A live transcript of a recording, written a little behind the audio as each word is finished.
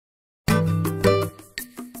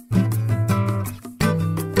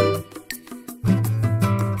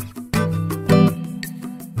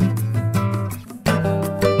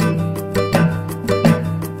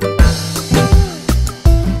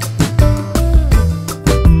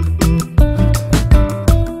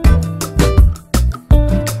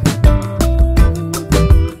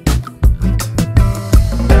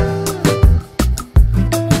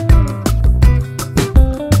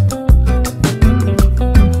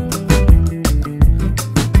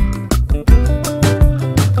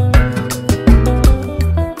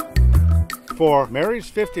for Mary's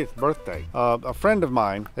 50th birthday, a friend of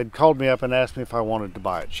mine had called me up and asked me if I wanted to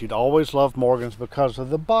buy it. She'd always loved Morgan's because of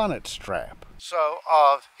the bonnet strap. So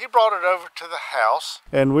he brought it over to the house,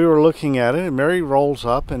 and we were looking at it, and Mary rolls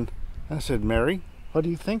up, and I said, Mary, what do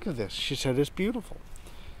you think of this? She said, it's beautiful.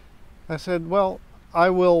 I said, well, I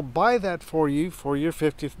will buy that for you for your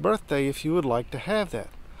 50th birthday if you would like to have that.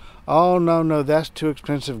 Oh, no, that's too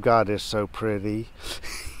expensive. God is so pretty.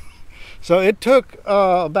 So it took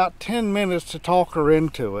about 10 minutes to talk her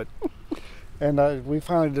into it, and we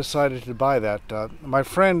finally decided to buy that. My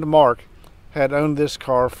friend Mark had owned this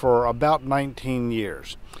car for about 19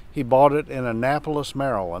 years. He bought it in Annapolis,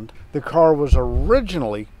 Maryland. The car was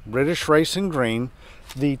originally British Racing Green.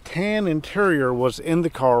 The tan interior was in the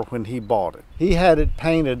car when he bought it. He had it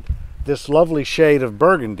painted this lovely shade of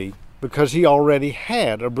burgundy because he already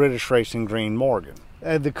had a British Racing Green Morgan.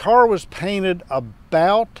 The car was painted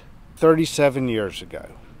about 37 years ago.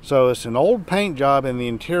 So it's an old paint job, and the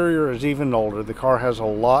interior is even older. The car has a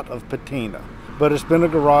lot of patina, but it's been a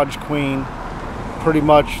garage queen pretty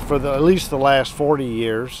much for at least the last 40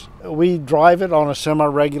 years. We drive it on a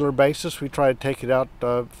semi-regular basis. We try to take it out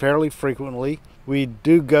fairly frequently. We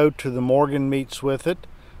do go to the Morgan meets with it.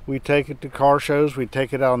 We take it to car shows. We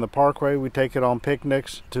take it out on the parkway. We take it on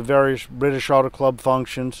picnics to various British Auto Club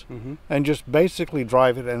functions, and just basically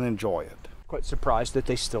drive it and enjoy it. Quite surprised that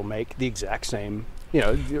they still make the exact same,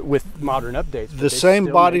 with modern updates. The same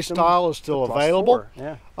body style is still available.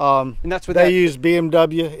 Yeah. And that's what they use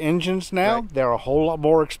BMW engines now. Right. They're a whole lot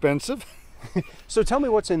more expensive. So tell me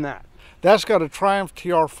what's in that. That's got a Triumph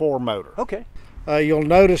TR4 motor. Okay. You'll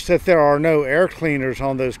notice that there are no air cleaners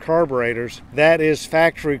on those carburetors. That is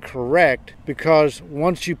factory correct, because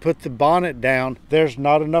once you put the bonnet down, there's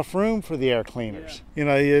not enough room for the air cleaners.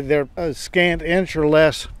 Yeah. They're a scant inch or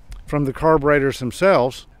less from the carburetors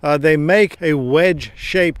themselves. They make a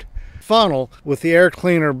wedge-shaped funnel with the air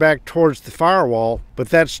cleaner back towards the firewall, but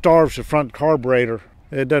that starves the front carburetor.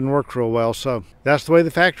 It doesn't work real well, so that's the way the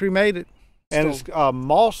factory made it. And it's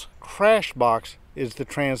Moss Crash Box is the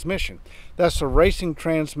transmission. That's a racing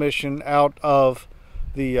transmission out of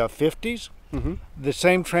the 50s. The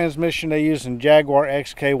same transmission they use in Jaguar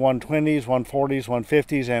XK 120s, 140s,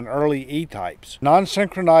 150s, and early E-types.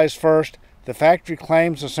 Non-synchronized first. The factory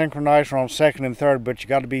claims the synchronizer on second and third, but you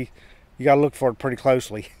got to look for it pretty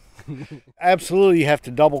closely. Absolutely, you have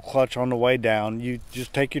to double clutch on the way down. You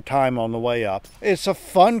just take your time on the way up. It's a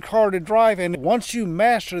fun car to drive, and once you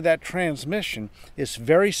master that transmission, it's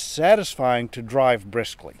very satisfying to drive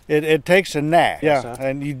briskly. It takes a knack,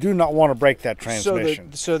 and you do not want to break that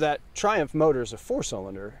transmission. So that Triumph motor is a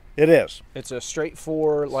 4-cylinder. It is. It's a straight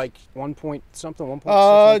 4, like 1 point something,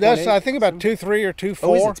 1.6. That's I think about 2.3 or 2.4.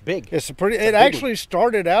 Oh, it's big. It actually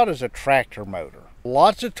started out as a tractor motor.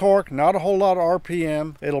 Lots of torque, not a whole lot of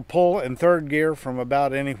RPM. It'll pull in third gear from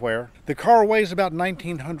about anywhere. The car weighs about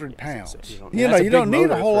 1,900 pounds. You don't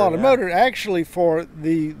need a whole lot of motor. Actually, for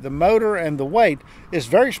the motor and the weight, it's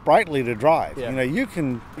very sprightly to drive. Yeah. You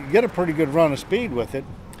can get a pretty good run of speed with it.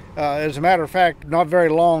 As a matter of fact, not very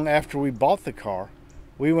long after we bought the car,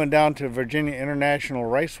 we went down to Virginia International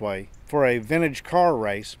Raceway for a vintage car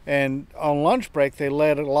race, and on lunch break they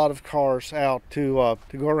let a lot of cars out to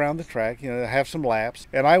go around the track, have some laps.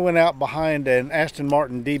 And I went out behind an Aston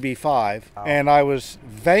Martin DB5, and I was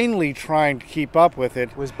vainly trying to keep up with it.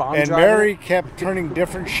 And Mary kept turning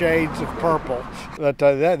different shades of purple, but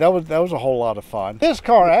that was a whole lot of fun. This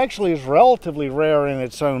car actually is relatively rare in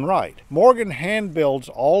its own right. Morgan hand builds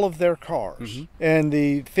all of their cars. In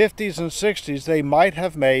the 50s and 60s, they might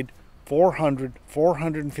have made 400,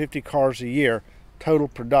 450 cars a year total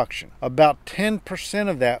production. About 10%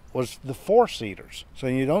 of that was the 4-seaters. So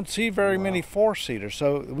you don't see very many 4-seaters.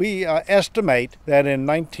 So we estimate that in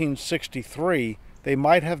 1963, they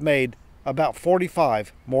might have made about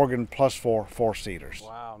 45 Morgan Plus 4 4-seaters.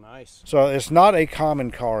 Wow, nice. So it's not a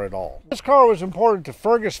common car at all. This car was imported to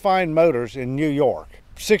Fergus Fine Motors in New York,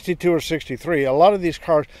 62 or 63. A lot of these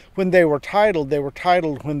cars, when they were titled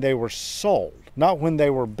when they were sold, not when they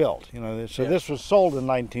were built. This was sold in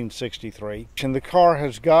 1963, and the car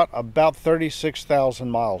has got about 36,000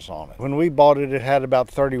 miles on it. When we bought it, it had about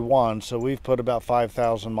 31, so we've put about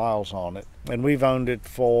 5,000 miles on it. And we've owned it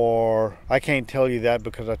for, I can't tell you that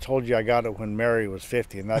because I told you I got it when Mary was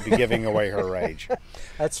 50, and I'd be giving away her age.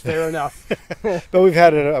 That's fair enough. But we've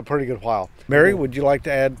had it a pretty good while. Mary, would you like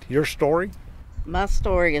to add your story? My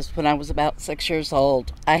story is when I was about 6 years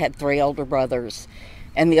old, I had 3 older brothers.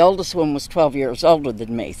 And the oldest one was 12 years older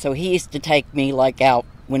than me. So he used to take me out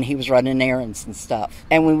when he was running errands and stuff.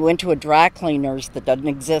 And we went to a dry cleaners that doesn't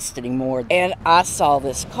exist anymore, and I saw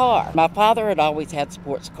this car. My father had always had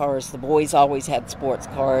sports cars. The boys always had sports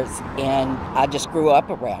cars, and I just grew up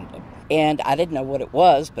around them. And I didn't know what it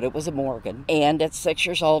was, but it was a Morgan. And at 6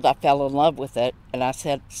 years old, I fell in love with it. And I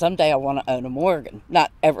said, someday I want to own a Morgan,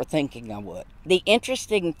 not ever thinking I would. The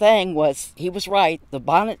interesting thing was, he was right. The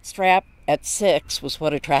bonnet strap at 6 was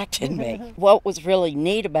what attracted me. What was really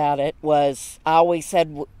neat about it was, I always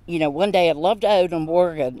said, you know, one day I'd love to own a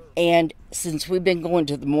Morgan. And since we've been going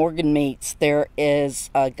to the Morgan meets, there is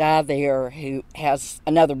a guy there who has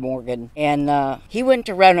another Morgan. And he went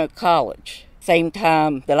to Roanoke College. Same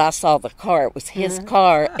time that I saw the car, it was his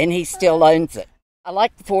car, and he still owns it. I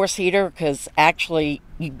like the force heater because actually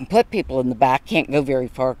you can put people in the back, can't go very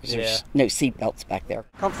far because there's no seat belts back there.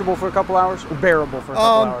 Comfortable for a couple hours or bearable for a couple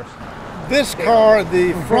hours? This car,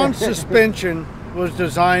 the front suspension was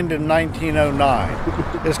designed in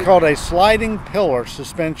 1909. It's called a sliding pillar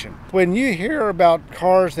suspension. When you hear about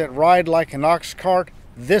cars that ride like an ox cart,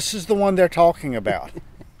 this is the one they're talking about.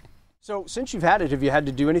 So since you've had it, have you had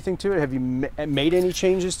to do anything to it? Have you made any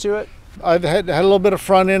changes to it? I've had a little bit of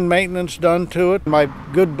front end maintenance done to it. My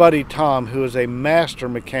good buddy Tom, who is a master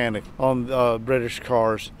mechanic on British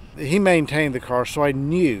cars, he maintained the car, so I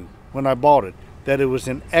knew when I bought it that it was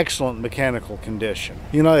in excellent mechanical condition.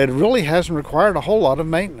 You know, it really hasn't required a whole lot of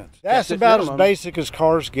maintenance. That's about as basic as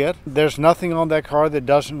cars get. There's nothing on that car that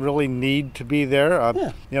doesn't really need to be there.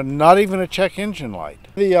 You know, not even a check engine light.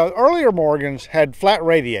 The earlier Morgans had flat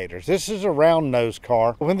radiators. This is a round nose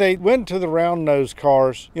car. When they went to the round nose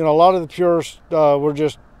cars, you know, a lot of the purists were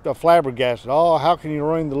just flabbergasted. Oh, how can you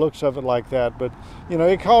ruin the looks of it like that? But, you know,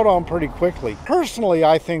 it caught on pretty quickly. Personally,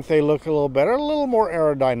 I think they look a little better, a little more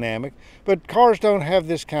aerodynamic, but cars don't have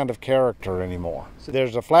this kind of character anymore.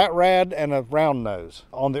 There's a flat rad and a round nose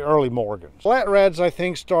on the early Morgans. Flat rads, I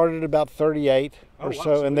think, started about 38 or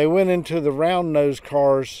so, and they went into the round nose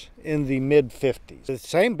cars in the mid-50s. The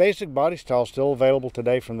same basic body style still available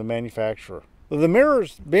today from the manufacturer. The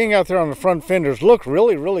mirrors, being out there on the front fenders, look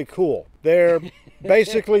really, really cool. They're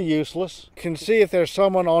basically useless. You can see if there's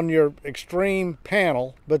someone on your extreme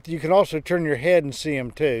panel, but you can also turn your head and see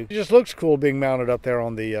them too. It just looks cool being mounted up there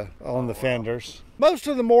on the fenders. Most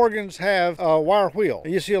of the Morgans have a wire wheel.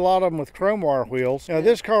 You see a lot of them with chrome wire wheels. Now,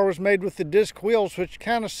 this car was made with the disc wheels, which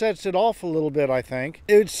kind of sets it off a little bit, I think.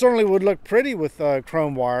 It certainly would look pretty with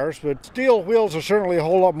chrome wires, but steel wheels are certainly a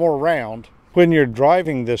whole lot more round. When you're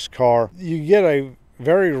driving this car, you get a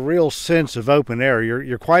very real sense of open air.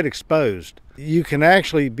 You're quite exposed. You can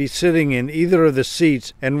actually be sitting in either of the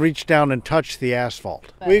seats and reach down and touch the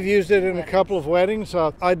asphalt. We've used it in a couple of weddings.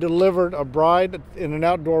 I delivered a bride in an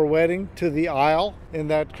outdoor wedding to the aisle in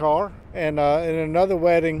that car. And in another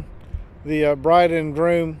wedding, the bride and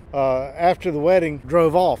groom, after the wedding,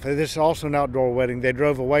 drove off. This is also an outdoor wedding. They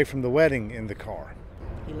drove away from the wedding in the car.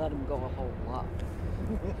 You let them go a whole lot.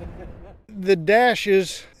 The dash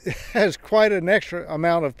has quite an extra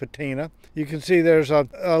amount of patina. You can see there's a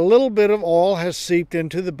little bit of oil has seeped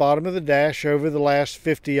into the bottom of the dash over the last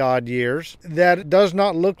 50 odd years. That does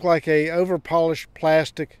not look like a over-polished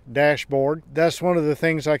plastic dashboard. That's one of the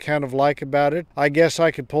things I kind of like about it. I guess I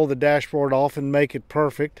could pull the dashboard off and make it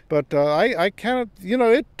perfect, but I kind of, you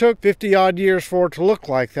know, it took 50 odd years for it to look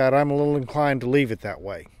like that. I'm a little inclined to leave it that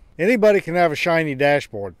way. Anybody can have a shiny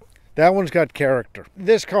dashboard. That one's got character.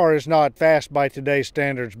 This car is not fast by today's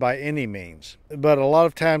standards by any means, but a lot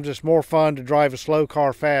of times it's more fun to drive a slow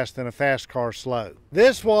car fast than a fast car slow.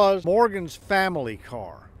 This was Morgan's family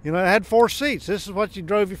car. You know, it had 4 seats. This is what you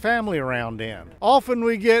drove your family around in. Often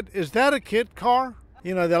we get, is that a kit car?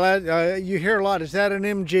 You know, you hear a lot, is that an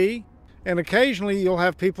MG? And occasionally you'll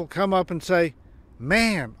have people come up and say,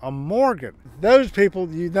 man, a Morgan. Those people,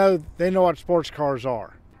 you know, they know what sports cars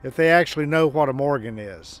are, if they actually know what a Morgan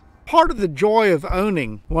is. Part of the joy of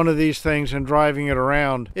owning one of these things and driving it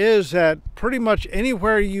around is that pretty much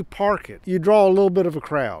anywhere you park it, you draw a little bit of a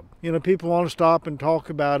crowd. You know, people want to stop and talk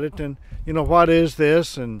about it and, you know, what is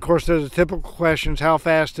this? And of course, there's the typical questions, how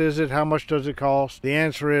fast is it? How much does it cost? The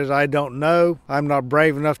answer is, I don't know. I'm not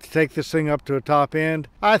brave enough to take this thing up to a top end.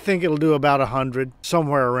 I think it'll do about 100,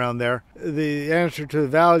 somewhere around there. The answer to the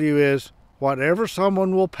value is, whatever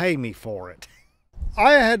someone will pay me for it.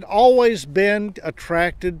 I had always been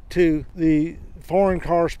attracted to the foreign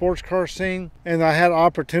car, sports car scene, and I had an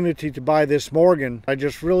opportunity to buy this Morgan. I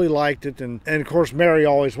just really liked it, and of course Mary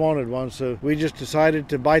always wanted one, so we just decided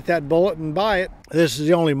to bite that bullet and buy it. This is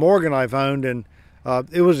the only Morgan I've owned, and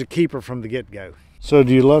it was a keeper from the get-go. So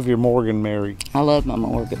do you love your Morgan, Mary? I love my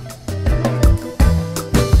Morgan.